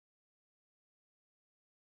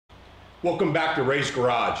Welcome back to Ray's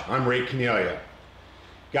Garage. I'm Ray Cornelia.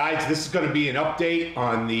 Guys, this is going to be an update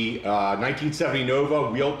on the 1970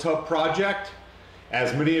 Nova wheel tub project.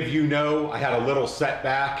 As many of you know, I had a little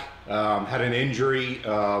setback, had an injury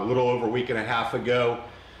a little over a week and a half ago.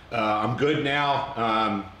 I'm good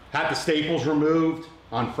now. Had the staples removed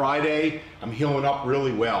on Friday. I'm healing up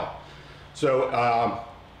really well. So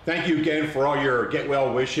thank you again for all your get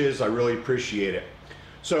well wishes. I really appreciate it.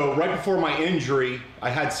 So right before my injury,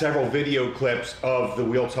 I had several video clips of the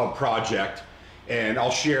wheel tub project, and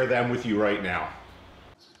I'll share them with you right now.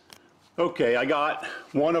 Okay, I got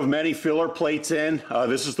one of many filler plates in.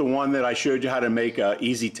 This is the one that I showed you how to make an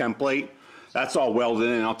easy template. That's all welded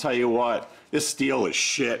in. I'll tell you what, this steel is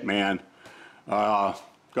shit, man. Go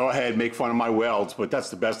ahead, make fun of my welds, but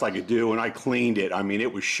that's the best I could do, and I cleaned it. I mean,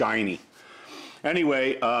 it was shiny.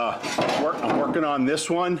 Anyway, I'm working on this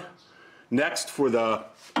one next for the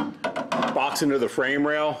box into the frame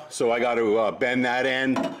rail, so I got to bend that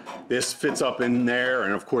end. This fits up in there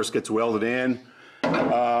and of course gets welded in.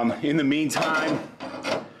 In the meantime,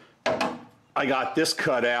 I got this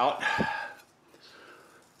cut out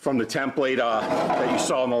from the template that you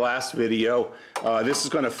saw in the last video. This is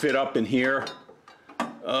going to fit up in here.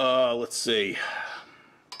 Let's see.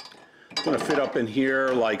 It's going to fit up in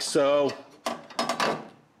here like so.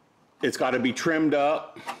 It's got to be trimmed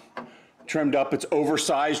up. It's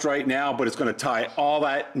oversized right now, but it's going to tie all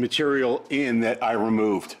that material in that I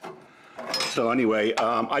removed. So anyway,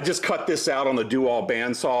 I just cut this out on the do-all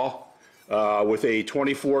bandsaw with a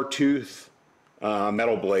 24 tooth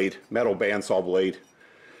metal bandsaw blade.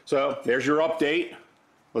 So there's your update.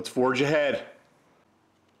 Let's forge ahead.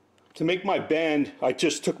 To make my bend, I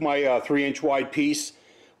just took my 3-inch wide piece,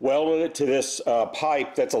 welded it to this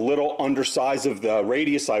pipe that's a little undersized of the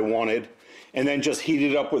radius I wanted, and then just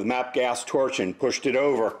heated it up with MAP gas torch and pushed it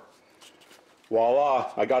over.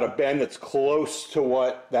 Voila, I got a bend that's close to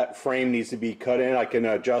what that frame needs to be cut in. I can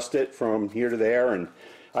adjust it from here to there, and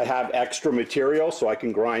I have extra material so I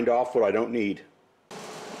can grind off what I don't need.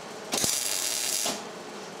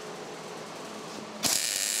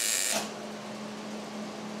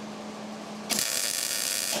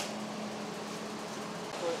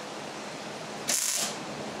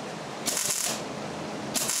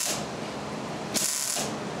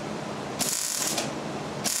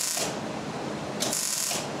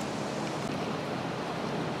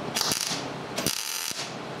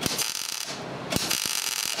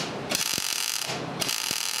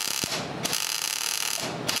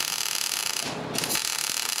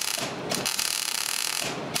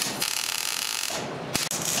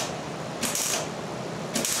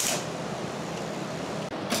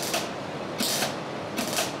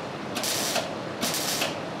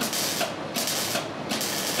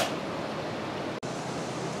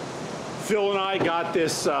 Phil and I got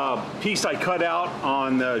this piece I cut out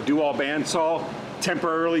on the do-all bandsaw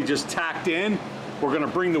temporarily just tacked in. We're going to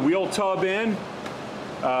bring the wheel tub in.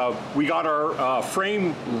 We got our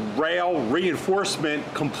frame rail reinforcement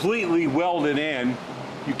completely welded in.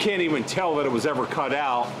 You can't even tell that it was ever cut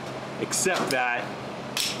out, except that,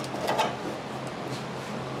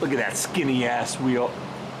 look at that skinny ass wheel.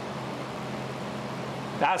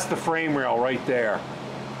 That's the frame rail right there.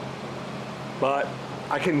 But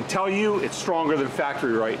I can tell you it's stronger than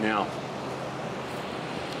factory right now.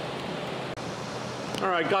 All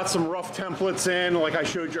right, got some rough templates in like I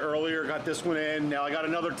showed you earlier. Got this one in. Now I got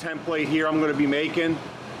another template here I'm going to be making.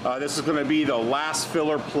 This is going to be the last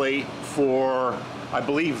filler plate for, I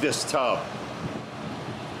believe, this tub.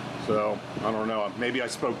 So I don't know, maybe I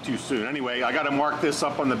spoke too soon. Anyway, I got to mark this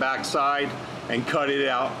up on the back side and cut it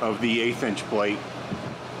out of the 1/8 inch plate.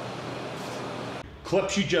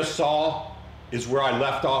 Clips you just saw is where I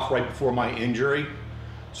left off right before my injury.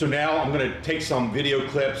 So now I'm going to take some video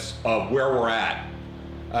clips of where we're at.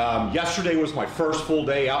 Yesterday was my first full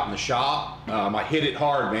day out in the shop. I hit it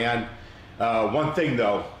hard, man. One thing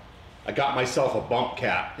though, I got myself a bump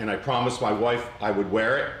cap, and I promised my wife I would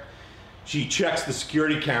wear it. She checks the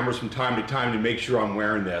security cameras from time to time to make sure I'm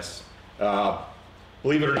wearing this.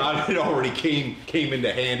 Believe it or not, it already came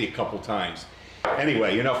into handy a couple times.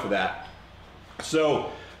 Anyway, enough of that.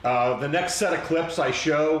 So the next set of clips I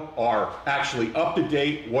show are actually up to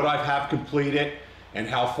date, what I have completed, and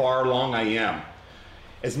how far along I am.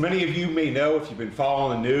 As many of you may know, if you've been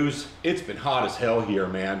following the news, it's been hot as hell here,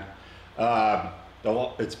 man.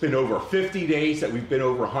 It's been over 50 days that we've been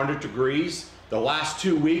over 100 degrees. The last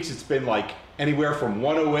 2 weeks, it's been like anywhere from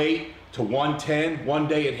 108 to 110. One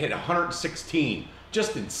day it hit 116,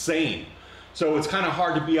 just insane. So it's kind of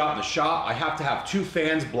hard to be out in the shop. I have to have 2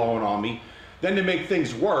 fans blowing on me. Then to make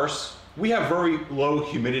things worse, we have very low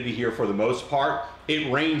humidity here for the most part.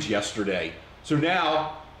 It rained yesterday, so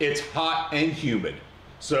now it's hot and humid.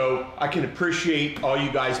 So I can appreciate all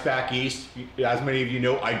you guys back east. As many of you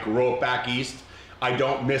know, I grew up back east. I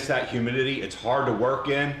don't miss that humidity. It's hard to work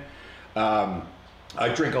in. I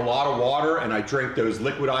drink a lot of water, and I drink those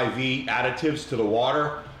liquid IV additives to the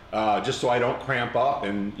water just so I don't cramp up,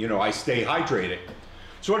 and I stay hydrated.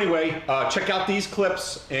 So anyway, check out these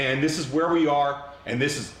clips, and this is where we are, and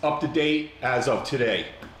this is up to date as of today.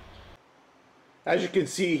 As you can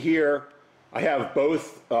see here, I have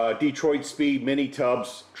both Detroit Speed mini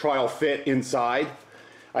tubs trial fit inside.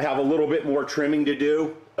 I have a little bit more trimming to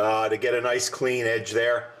do to get a nice clean edge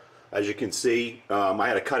there. As you can see, I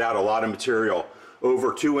had to cut out a lot of material,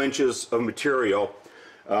 over 2 inches of material.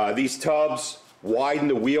 These tubs widen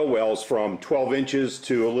the wheel wells from 12 inches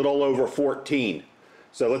to a little over 14.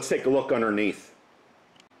 So let's take a look underneath.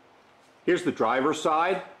 Here's the driver's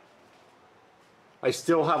side. I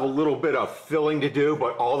still have a little bit of filling to do,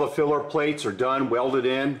 but all the filler plates are done, welded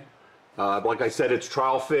in. Like I said, it's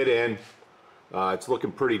trial fit in. It's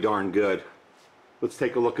looking pretty darn good. Let's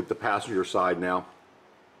take a look at the passenger side now.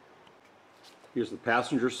 Here's the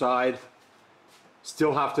passenger side.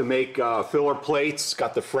 Still have to make filler plates.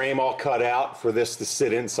 Got the frame all cut out for this to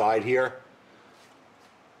sit inside here.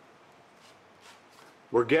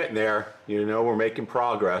 We're getting there, we're making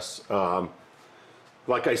progress.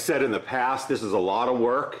 Like I said in the past, this is a lot of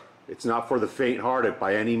work. It's not for the faint-hearted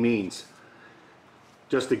by any means.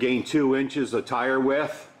 Just to gain 2 inches of tire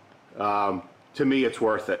width, to me it's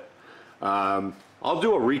worth it. I'll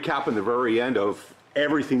do a recap in the very end of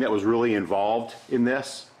everything that was really involved in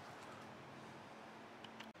this.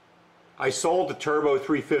 I sold the Turbo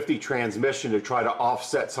 350 transmission to try to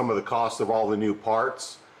offset some of the cost of all the new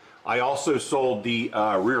parts. I also sold the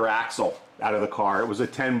rear axle out of the car. It was a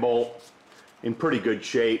 10-bolt in pretty good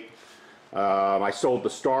shape. I sold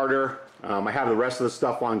the starter. I have the rest of the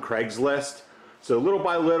stuff on Craigslist. So little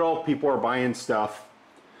by little, people are buying stuff.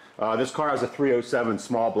 This car has a 307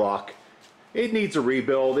 small block. It needs a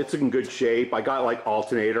rebuild. It's in good shape. I got like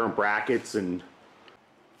alternator and brackets, and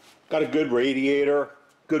got a good radiator,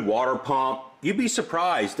 good water pump. You'd be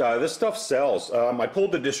surprised. This stuff sells. I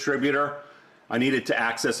pulled the distributor. I needed to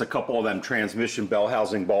access a couple of them transmission bell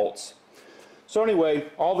housing bolts. So anyway,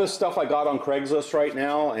 all this stuff I got on Craigslist right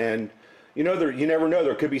now, and you never know,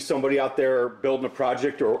 there could be somebody out there building a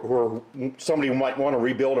project, or somebody who might want to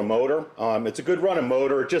rebuild a motor. It's a good running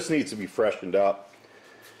motor. It just needs to be freshened up.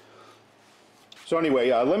 So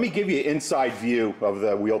anyway, let me give you an inside view of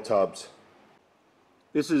the wheel tubs.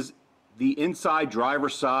 This is the inside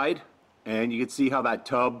driver's side, and you can see how that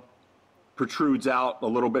tub protrudes out a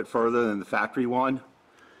little bit further than the factory one.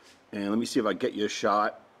 And let me see if I get you a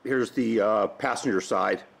shot. Here's the passenger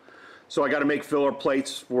side. So I got to make filler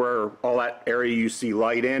plates for all that area you see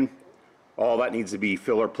light in. All that needs to be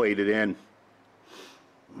filler plated in.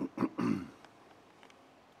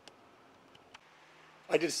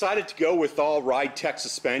 I decided to go with all Ridetech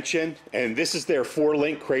suspension, and this is their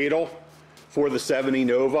 4-link cradle for the 70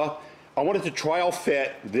 Nova. I wanted to trial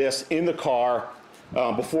fit this in the car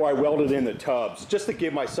before I welded in the tubs, just to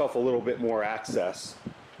give myself a little bit more access.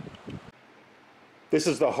 This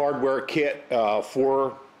is the hardware kit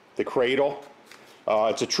for the cradle.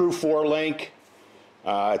 It's a true 4-link.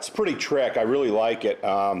 It's a pretty trick. I really like it.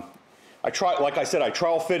 Like I said, I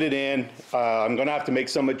trial fit it in. I'm going to have to make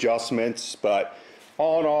some adjustments, but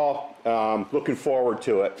all in all, looking forward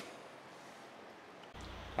to it.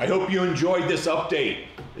 I hope you enjoyed this update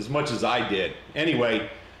as much as I did. Anyway,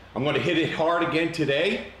 I'm going to hit it hard again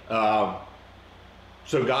today.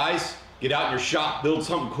 So guys, get out in your shop, build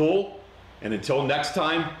something cool, and until next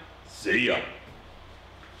time, see ya.